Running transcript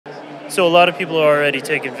So a lot of people are already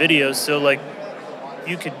taking videos, so like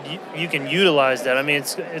you can utilize that. I mean,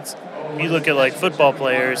 it's you look at like football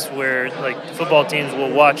players where like football teams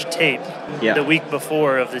will watch tape the week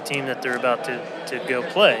before of the team that they're about to go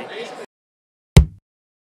play.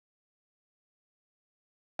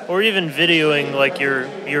 Or even videoing like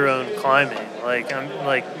your own climbing. Like I'm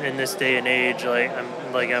like in this day and age,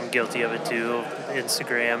 I'm guilty of it too,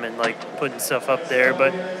 Instagram and like putting stuff up there.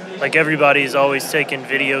 But like everybody's always taking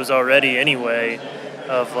videos already anyway,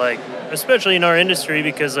 of like, especially in our industry,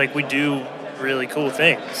 because like we do really cool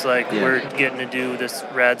things. Like we're getting to do this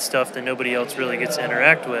rad stuff that nobody else really gets to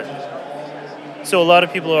interact with. So a lot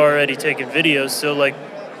of people are already taking videos. So like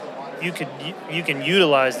you can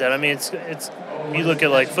utilize that. I mean, it's you look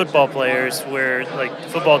at like football players where like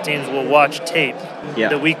football teams will watch tape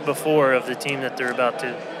the week before of the team that they're about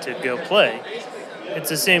to go play. It's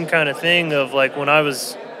the same kind of thing of like when I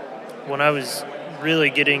was really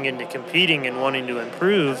getting into competing and wanting to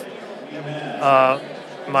improve,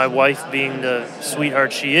 my wife, being the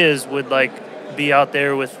sweetheart she is, would like be out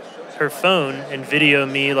there with her phone and video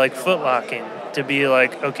me like foot locking, to be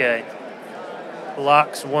like, okay,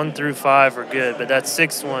 locks 1 through 5 are good, but that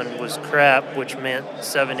 6th one was crap, which meant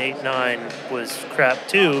 7, 8, 9 was crap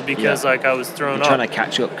too, because like I was thrown off. Trying to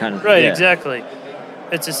catch up, kind of. Right, exactly.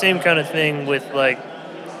 It's the same kind of thing with like,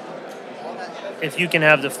 if you can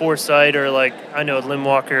have the foresight, or like I know at Limb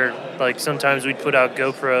Walker, like sometimes we'd put out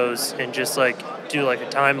GoPros and just like do like a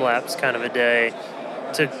time lapse kind of a day,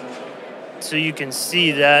 so you can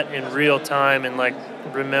see that in real time and like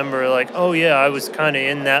remember like, oh yeah, I was kind of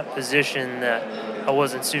in that position that I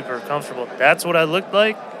wasn't super comfortable. That's what I looked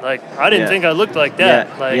like. Like I didn't think I looked like that.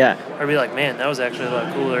 I'd be like, man, that was actually a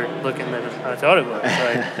lot cooler looking than I thought it was.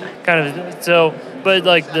 Like kind of so, but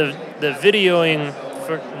like the videoing,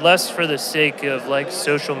 for less for the sake of like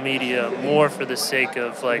social media, more for the sake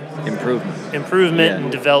of like improvement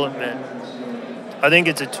and development. I think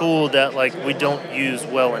it's a tool that like we don't use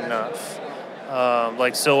well enough.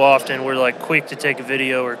 Like so often we're like quick to take a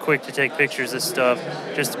video or quick to take pictures of stuff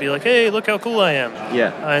just to be like, hey, look how cool I am.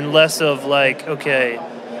 And less of like, okay,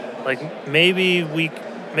 like maybe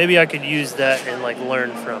I could use that and like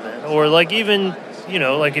learn from it. Or like even,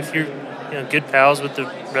 like if you're good pals with the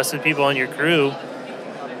rest of the people on your crew,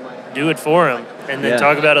 do it for them and then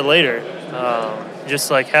talk about it later. Just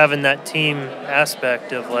like having that team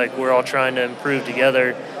aspect of like we're all trying to improve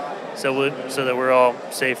together, so that we're all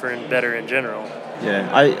safer and better in general.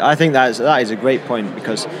 I think that is a great point,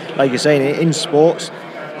 because like you're saying, in sports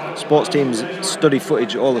teams study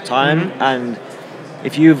footage all the time, and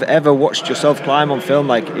if you've ever watched yourself climb on film,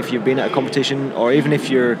 like if you've been at a competition, or even if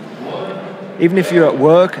you're at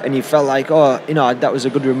work and you felt like, that was a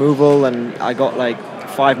good removal and I got like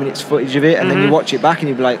 5 minutes footage of it, and then you watch it back and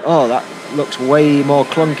you'd be like, oh, that looks way more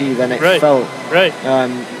clunky than it felt.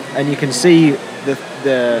 And you can see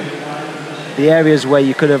the areas where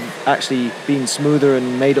you could have actually been smoother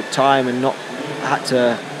and made up time and not had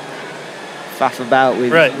to faff about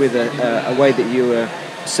with a way that you were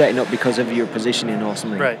setting up because of your positioning or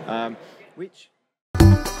something. Right. Which